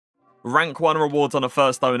Rank 1 rewards on a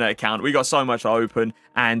first owner account. We got so much to open.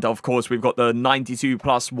 And, of course, we've got the 92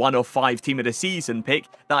 plus 1 of 5 Team of the Season pick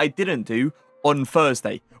that I didn't do on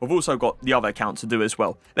Thursday. We've also got the other account to do as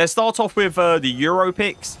well. Let's start off with the Euro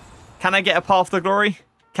picks. Can I get a Path to Glory?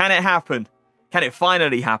 Can it happen? Can it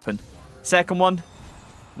finally happen? Second one?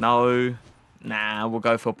 No. Nah, we'll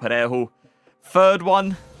go for Parejo. Third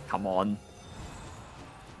one? Come on.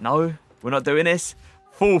 No, we're not doing this.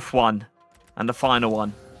 Fourth one. And the final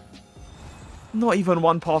one. Not even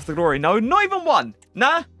one Path to Glory. No, not even one.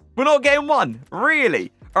 Nah, we're not getting one.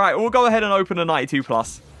 Really? All right, we'll go ahead and open a 92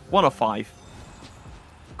 plus. 1 of 5.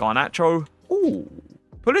 Garnacho. Ooh.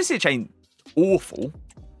 Pulisic ain't awful.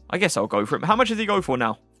 I guess I'll go for him. How much does he go for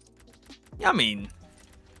now? Yeah, I mean,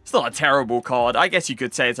 it's not a terrible card. I guess you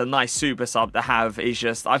could say it's a nice super sub to have. It's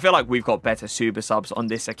just, I feel like we've got better super subs on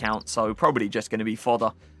this account. So probably just going to be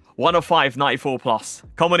fodder. 1 of 5, 94 plus.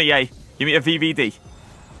 Come on, EA. Give me a VVD.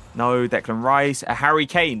 No, Declan Rice. A Harry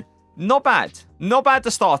Kane. Not bad. Not bad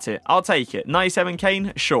to start it. I'll take it. 97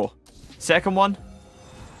 Kane. Sure. Second one.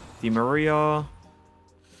 Di Maria.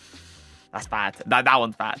 That's bad. That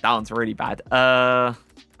one's bad. That one's really bad.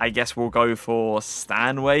 I guess we'll go for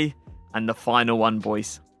Stanway. And the final one,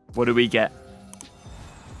 boys. What do we get?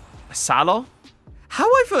 Salah? How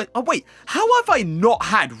have I not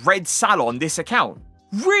had red Salah on this account?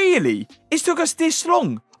 Really? It's took us this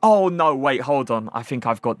long. Oh, no, wait, hold on. I think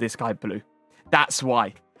I've got this guy blue. That's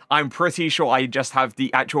why. I'm pretty sure I just have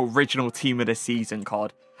the actual original Team of the Season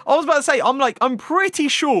card. I was about to say, I'm pretty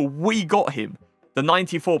sure we got him. The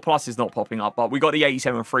 94 plus is not popping up, but we got the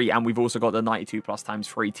 87 free, and we've also got the 92 plus times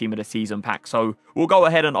 3 Team of the Season pack. So we'll go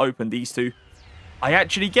ahead and open these two. I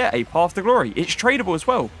actually get a Path to Glory. It's tradable as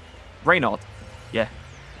well. Reynard. Yeah.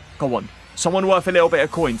 Go on. Someone worth a little bit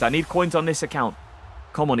of coins. I need coins on this account.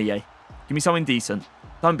 Come on, EA. Give me something decent.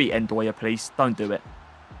 Don't be Endoya, please. Don't do it.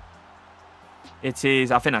 It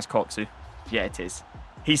is... I think that's Koksu. Yeah, it is.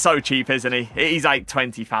 He's so cheap, isn't he? He's like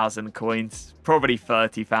 20,000 coins. Probably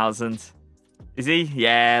 30,000. Is he?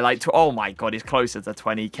 Yeah, like... Oh, my God. He's closer to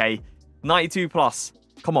 20k. 92 plus.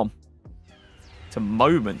 Come on. To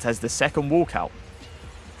Moment as the second walkout.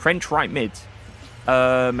 French right mid.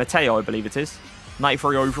 Mateo, I believe it is.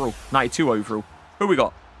 93 overall. 92 overall. Who we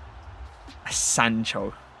got?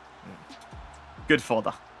 Sancho. Good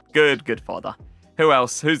fodder. Good fodder. Who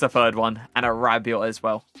else? Who's the third one? And a Rabiot as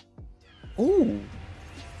well. Ooh.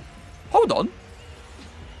 Hold on.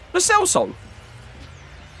 Lo Celso.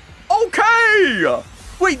 Okay.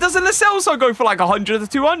 Wait, doesn't Lo Celso go for like 100 to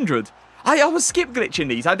 200? I was skip glitching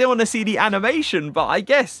these. I didn't want to see the animation, but I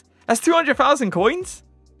guess that's 200,000 coins.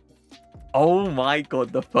 Oh my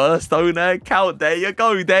God, the first owner account. There you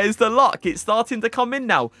go. There's the luck. It's starting to come in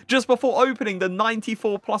now. Just before opening the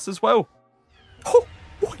 94 plus as well. Oh,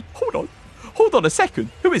 wait, hold on. Hold on a second.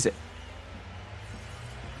 Who is it?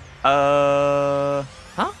 Huh?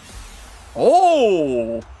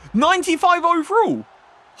 Oh, 95 overall.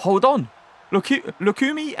 Hold on.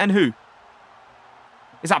 Lukumi and who?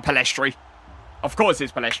 Is that Palestri? Of course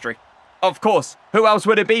it's Palestri. Of course. Who else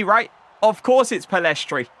would it be, right? Of course it's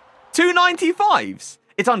Palestri. 295s.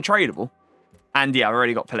 It's untradeable. And yeah, I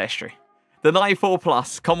already got Palestri. The 94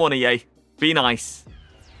 plus. Come on, EA. Be nice.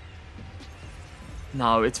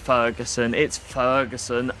 No, it's Ferguson. It's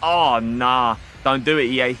Ferguson. Oh, nah. Don't do it,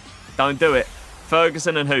 EA. Don't do it.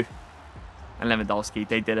 Ferguson and who? And Lewandowski.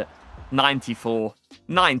 They did it. 94,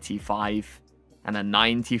 95, and a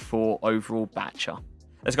 94 overall Batcher.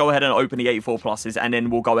 Let's go ahead and open the 84 pluses, and then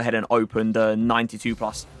we'll go ahead and open the 92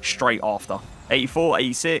 plus straight after. 84,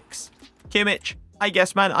 86. Kimmich. I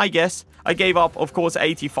guess, man. I guess. I gave up, of course,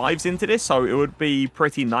 85s into this, so it would be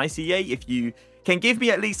pretty nice, EA, if you can give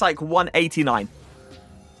me at least like 189.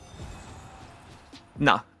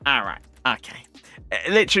 No. All right. Okay.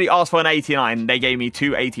 Literally asked for an 89. They gave me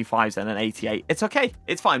 2 85s and an 88. It's okay.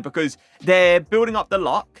 It's fine because they're building up the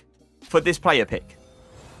luck for this player pick.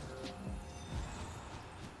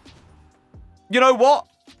 You know what?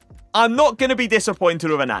 I'm not going to be disappointed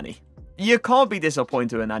with a Nani. You can't be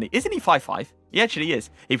disappointed with a Nani. Isn't he 5'5"? He actually is.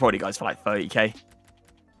 He probably goes for like 30k.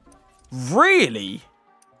 Really?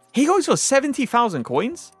 He goes for 70,000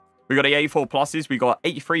 coins? We got the 84 pluses. We got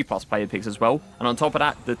 83 plus player picks as well. And on top of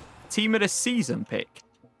that, the Team of the Season pick.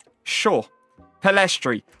 Sure.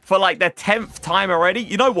 Palestri for like the 10th time already.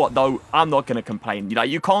 You know what, though? I'm not going to complain. You know,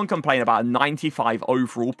 you can't complain about a 95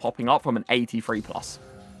 overall popping up from an 83 plus.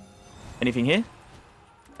 Anything here?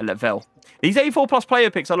 A Level. These 84 plus player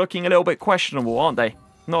picks are looking a little bit questionable, aren't they?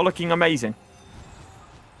 Not looking amazing.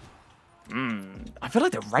 I feel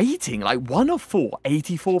like the rating, like 1 of 4,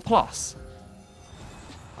 84 plus.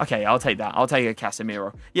 Okay, I'll take that. I'll take a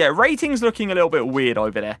Casemiro. Yeah, rating's looking a little bit weird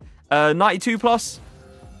over there. 92 plus.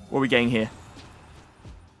 What are we getting here?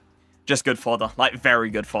 Just good fodder. Like, very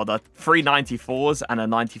good fodder. 3 94s and a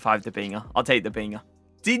 95 Debinger. I'll take the Binger.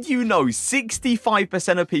 Did you know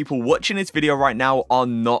 65% of people watching this video right now are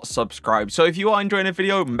not subscribed? So if you are enjoying the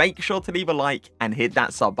video, make sure to leave a like and hit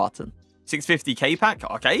that sub button. 650k pack?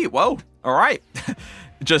 Okay, well, all right.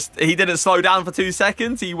 Just, he didn't slow down for 2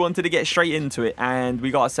 seconds. He wanted to get straight into it. And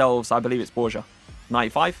we got ourselves, I believe it's Borja.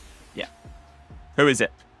 95? Yeah. Who is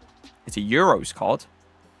it? It's a Euros card.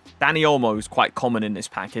 Dani Olmo's quite common in this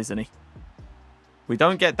pack, isn't he? We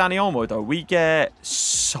don't get Dani Olmo, though. We get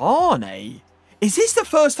Sane. Is this the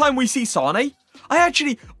first time we see Sane?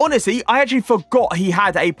 Honestly, I actually forgot he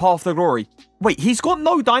had a Path to Glory. Wait, he's got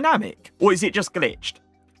no dynamic? Or is it just glitched?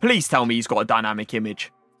 Please tell me he's got a dynamic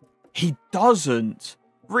image. He doesn't.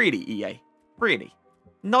 Really, EA? Really?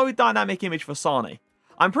 No dynamic image for Sane.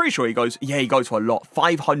 I'm pretty sure he goes... Yeah, he goes for a lot.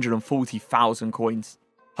 540,000 coins.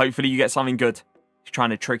 Hopefully you get something good. He's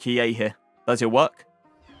trying to trick EA here. Does it work?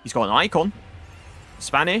 He's got an icon.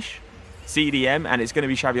 Spanish. CDM. And it's going to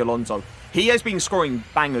be Xabi Alonso. He has been scoring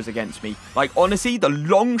bangers against me. Like, honestly, the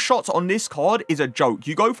long shots on this card is a joke.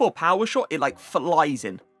 You go for a power shot, it, like, flies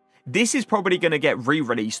in. This is probably going to get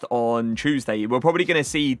re-released on Tuesday. We're probably going to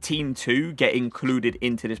see Team 2 get included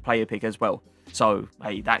into this player pick as well. So,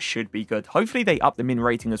 hey, that should be good. Hopefully, they up the min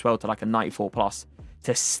rating as well to, like, a 94 plus.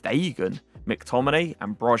 To Stegen, McTominay,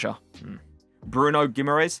 and Broja. Bruno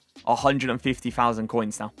Guimaraes, 150,000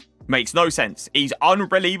 coins now. Makes no sense. He's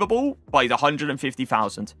unbelievable, but he's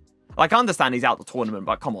 150,000. Like, I understand he's out the tournament,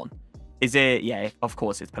 but come on. Is it? Yeah, of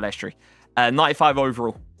course, it's Palestri. 95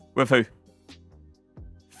 overall. With who?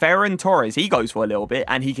 Ferran Torres. He goes for a little bit,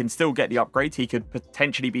 and he can still get the upgrades. He could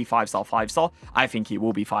potentially be 5-star, 5-star. I think he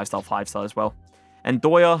will be 5-star, 5-star as well. And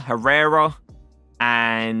Doya, Herrera,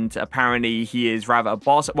 and apparently he is rather a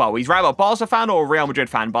Barca... Well, he's rather a Barca fan or a Real Madrid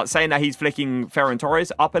fan, but saying that he's flicking Ferran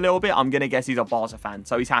Torres up a little bit, I'm going to guess he's a Barca fan,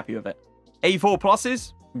 so he's happy with it. 84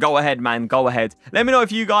 pluses? Go ahead, man. Go ahead. Let me know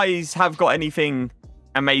if you guys have got anything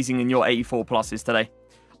amazing in your 84 pluses today.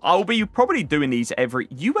 I'll be probably doing these every...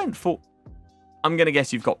 You went for... I'm going to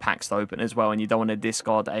guess you've got packs to open as well, and you don't want to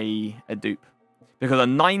discard a dupe. Because a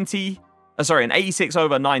 90... sorry, an 86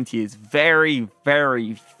 over 90 is very,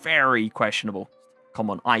 very, very questionable. Come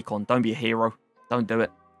on, icon. Don't be a hero. Don't do it.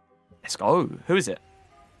 Let's go. Who is it?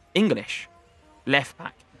 English. Left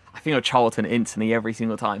back. I think of Charlton instantly every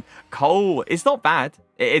single time. Cole, it's not bad.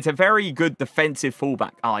 It's a very good defensive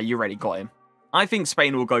fullback. Ah, you already got him. I think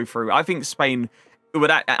Spain will go through. I think Spain would...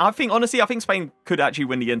 honestly, I think Spain could actually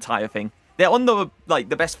win the entire thing. They're on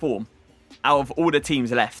the best form out of all the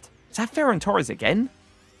teams left. Is that Ferran Torres again?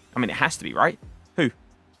 I mean, it has to be, right? Who?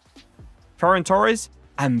 Ferran Torres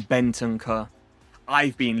and Bentancur.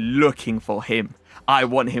 I've been looking for him. I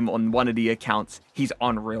want him on one of the accounts. He's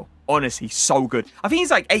unreal. Honestly, so good. I think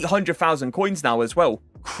he's like 800,000 coins now as well.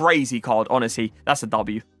 Crazy card, honestly. That's a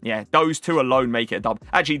W. Yeah, those two alone make it a dub.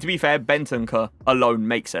 Actually, to be fair, Bentancur alone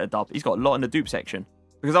makes it a dub. He's got a lot in the dupe section.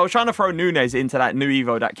 Because I was trying to throw Nunes into that new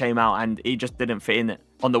Evo that came out, and he just didn't fit in it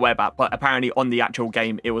on the web app. But apparently on the actual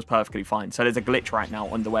game, it was perfectly fine. So there's a glitch right now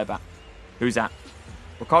on the web app. Who's that?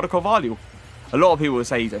 Ricardo Carvalho. A lot of people will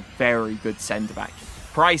say he's a very good centre-back.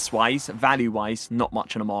 Price-wise, value-wise, not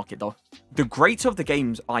much in the market, though. The greats of the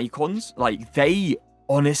game's icons, like, they,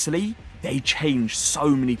 honestly, they change so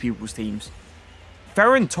many people's teams.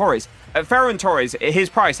 Ferran Torres, his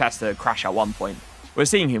price has to crash at one point. We're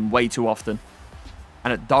seeing him way too often.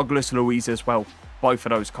 And at Douglas Luiz as well. Both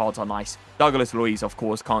of those cards are nice. Douglas Luiz, of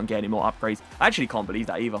course, can't get any more upgrades. I actually can't believe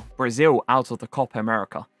that either. Brazil out of the Copa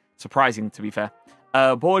America. Surprising, to be fair.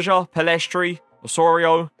 Borja, Palestri,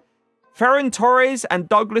 Osorio, Ferran Torres, and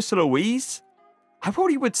Douglas Luiz. I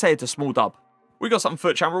probably would say it's a small dub. We got some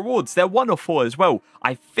foot champ rewards. They're 1 of 4 as well.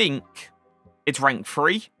 I think it's rank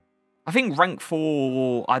 3. I think rank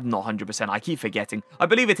 4... I'm not 100%. I keep forgetting. I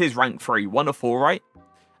believe it is rank 3. 1 of 4, right?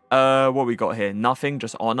 What we got here? Nothing,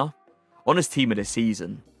 just Honor. Honor's team of the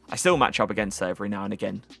season. I still match up against her every now and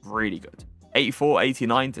again. Really good. 84,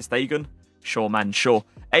 89 to Stegen. Sure, man, sure.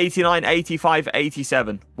 89, 85,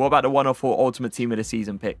 87. What about the 1 of 4 ultimate team of the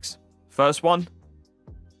season picks? First one.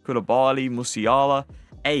 Koulibaly, Musiala.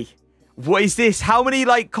 Hey, what is this? How many,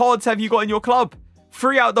 like, cards have you got in your club?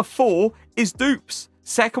 3 out of the 4 is dupes.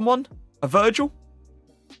 Second one, a Virgil.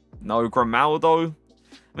 No, Grimaldo.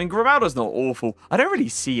 I mean, Grimaldo's not awful. I don't really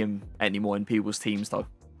see him anymore in people's teams, though.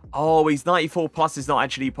 Oh, his 94 plus is not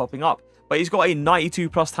actually popping up. But he's got a 92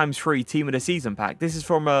 plus times 3 team of the season pack. This is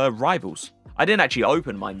from Rivals. I didn't actually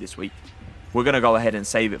open mine this week. We're going to go ahead and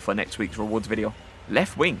save it for next week's rewards video.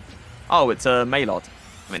 Left wing. Oh, it's Maylard.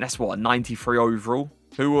 I mean, that's what, 93 overall?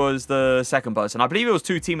 Who was the second person? I believe it was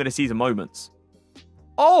 2 Team of the Season moments.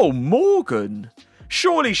 Oh, Morgan.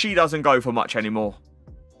 Surely she doesn't go for much anymore.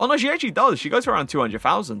 Oh, no, she actually does. She goes for around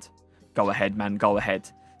 200,000. Go ahead, man. Go ahead.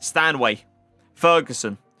 Stanway.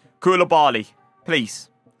 Ferguson. Koulibaly. Please.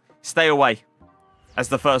 Stay away. As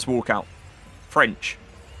the first walkout. French.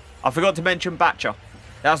 I forgot to mention Batcher.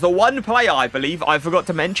 That's the one player, I believe, I forgot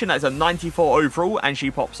to mention. That's a 94 overall, and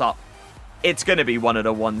she pops up. It's going to be one of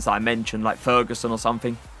the ones I mentioned, like Ferguson or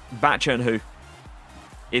something. Batcher and who?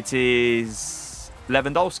 It is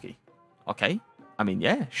Lewandowski. Okay. I mean,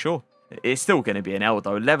 yeah, sure. It's still going to be an L,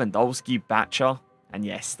 though. Lewandowski, Batcher, and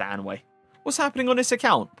yes, Stanway. What's happening on this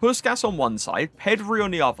account? Puskas on one side, Pedri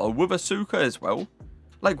on the other, with a Suka as well.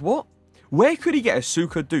 Like, what? Where could he get a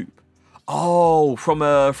Suka dupe? Oh, from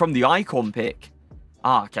the icon pick.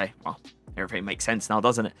 Ah, okay. Well, everything makes sense now,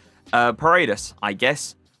 doesn't it? Paredes, I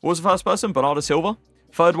guess. What was the first person? Bernardo Silva.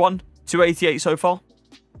 Third one, 288 so far.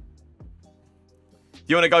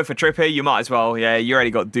 You want to go for Trippier? You might as well. Yeah, you already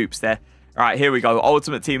got dupes there. All right, here we go.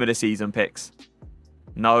 Ultimate Team of the Season picks.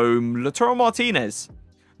 No, Lautaro Martinez.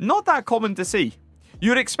 Not that common to see.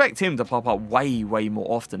 You'd expect him to pop up way, way more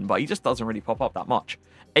often, but he just doesn't really pop up that much.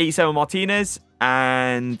 87 Martinez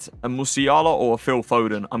and a Musiala or a Phil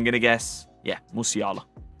Foden. I'm going to guess, yeah, Musiala.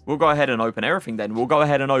 We'll go ahead and open everything then. We'll go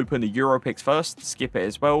ahead and open the Euro picks first. Skip it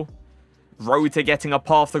as well. Road to getting a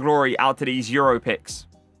path to glory out of these Euro picks.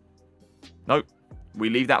 Nope. We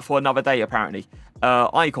leave that for another day, apparently.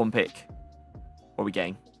 Icon pick. What are we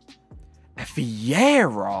getting? A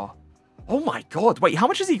Vieira. Oh my god. Wait, how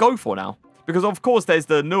much does he go for now? Because, of course, there's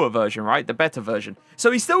the newer version, right? The better version. So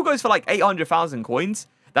he still goes for like 800,000 coins.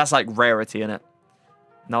 That's like rarity in it.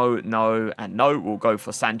 No, no, and no. We'll go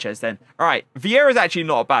for Sanchez then. All right. Vieira's actually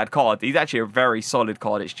not a bad card. He's actually a very solid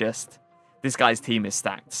card. It's just this guy's team is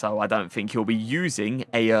stacked. So I don't think he'll be using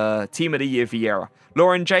a Team of the Year Vieira.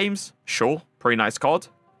 Lauren James. Sure. Pretty nice card.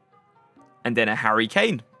 And then a Harry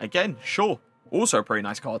Kane. Again, sure. Also a pretty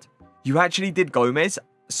nice card. You actually did Gomez.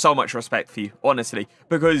 So much respect for you, honestly.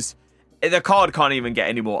 Because the card can't even get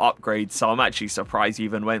any more upgrades. So I'm actually surprised you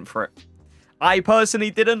even went for it. I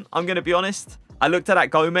personally didn't. I'm going to be honest. I looked at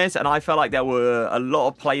that Gomez and I felt like there were a lot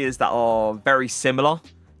of players that are very similar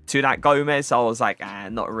to that Gomez. So I was like,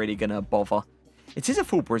 not really going to bother. It is a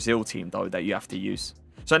full Brazil team, though, that you have to use.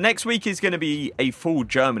 So next week is going to be a full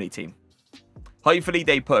Germany team. Hopefully,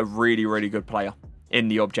 they put a really, really good player in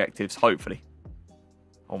the objectives. Hopefully.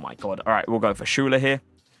 Oh, my God. All right, we'll go for Schuler here.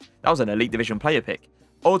 That was an Elite Division player pick.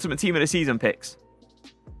 Ultimate Team of the Season picks.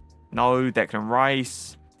 No, Declan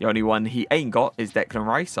Rice. The only one he ain't got is Declan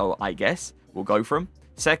Rice, so I guess we'll go for him.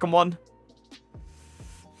 Second one.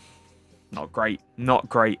 Not great. Not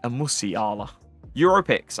great. A Musiala. Euro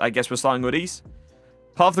picks. I guess we're starting with these.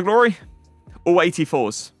 Path to Glory. All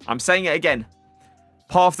 84s. I'm saying it again.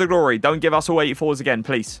 Path to Glory. Don't give us all 84s again,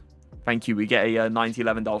 please. Thank you. We get a 90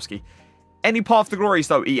 Lewandowski. Any Path to Glories,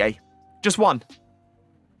 though, EA? Just one.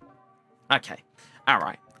 Okay. All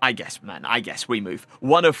right. I guess, man. I guess we move.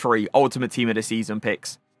 1 of 3 Ultimate Team of the Season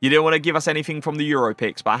picks. You didn't want to give us anything from the Euro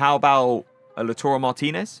picks, but how about a Lautaro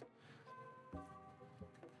Martinez?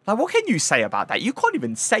 Like, what can you say about that? You can't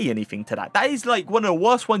even say anything to that. That is, like, one of the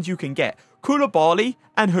worst ones you can get. Koulibaly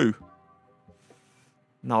and who?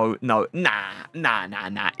 No, no.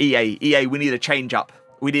 Nah. EA, we need a change up.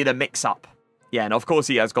 We need a mix up. Yeah, and of course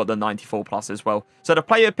he has got the 94 plus as well. So the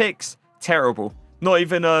player picks, terrible. Not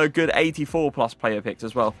even a good 84 plus player picks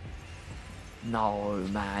as well. No,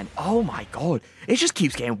 man. Oh, my God. It just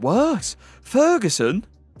keeps getting worse. Ferguson.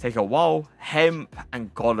 Take a while. Hemp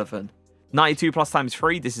and Golovin. 92 plus times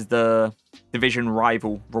 3. This is the division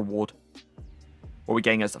rival reward. What are we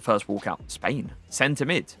getting as the first walkout? Spain. Centre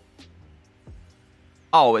mid.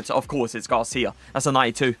 Oh, of course, it's Garcia. That's a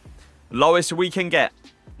 92. Lowest we can get.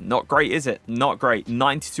 Not great, is it? Not great.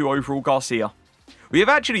 92 overall Garcia. We have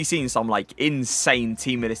actually seen some, like, insane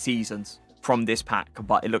Team of the Seasons from this pack,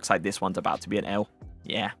 but it looks like this one's about to be an L.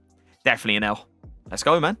 Yeah, definitely an L. Let's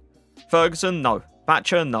go, man. Ferguson, no.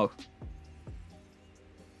 Thatcher, no.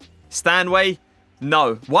 Stanway,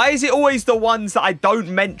 no. Why is it always the ones that I don't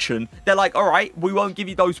mention? They're like, all right, we won't give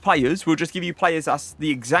you those players. We'll just give you players that's the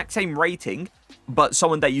exact same rating, but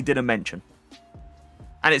someone that you didn't mention.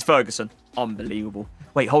 And it's Ferguson. Unbelievable.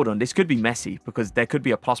 Wait, hold on. This could be messy because there could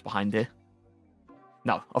be a plus behind here.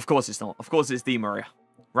 No, of course it's not. Of course it's Di Maria.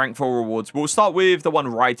 Rank 4 rewards. We'll start with the one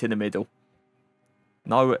right in the middle.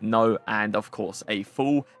 No, no, and of course, a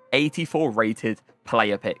full 84 rated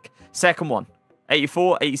player pick. Second one,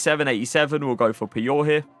 84, 87, 87. We'll go for Pure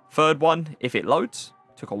here. Third one, if it loads.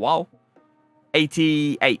 Took a while.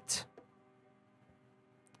 88.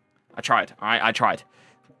 I tried. All right, I tried.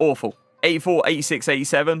 Awful. 84, 86,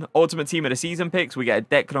 87. Ultimate Team of the Season picks. We get a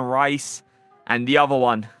Declan Rice. And the other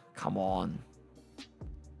one. Come on.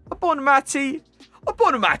 A Bonmati. A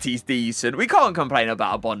Bonmati's decent. We can't complain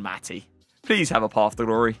about a Bonmati. Please have a Path to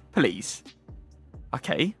Glory. Please.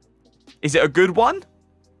 Okay. Is it a good one?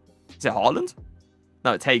 Is it Haaland?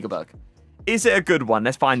 No, it's Hagerberg. Is it a good one?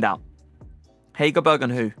 Let's find out. Hagerberg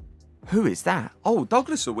and who? Who is that? Oh,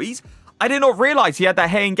 Douglas Luiz. I did not realise he had that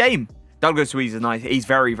hair in game. Douglas Luiz is nice. He's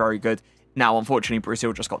very, very good. Now, unfortunately,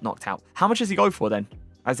 Brazil just got knocked out. How much does he go for then?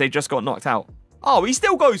 As they just got knocked out. Oh, he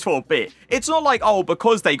still goes for a bit. It's not like, oh,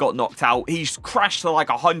 because they got knocked out, he's crashed to like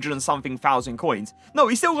 100 and something thousand coins. No,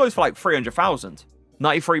 he still goes for like 300,000.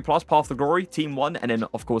 93 plus, Path to Glory, Team 1. And then,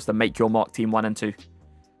 of course, the Make Your Mark, Team 1 and 2.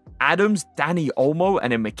 Adams, Danny Olmo,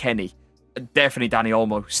 and then McKennie. Definitely Danny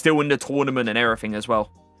Olmo. Still in the tournament and everything as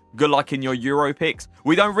well. Good luck in your Euro picks.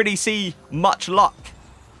 We don't really see much luck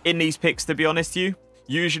in these picks, to be honest with you.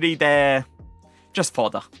 Usually they're just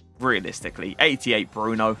fodder, realistically. 88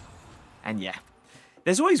 Bruno. And yeah.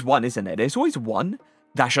 There's always one, isn't there? There's always one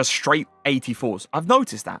that's just straight 84s. I've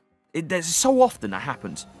noticed that. There's so often that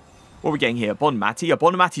happens. What are we getting here? Bonmati.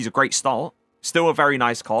 Bonmati's a great start. Still a very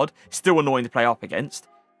nice card. Still annoying to play up against.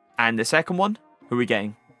 And the second one, who are we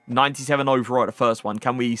getting? 97 overall at the first one.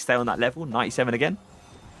 Can we stay on that level? 97 again?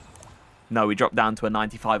 No, we dropped down to a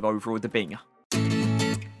 95 overall with the Binger.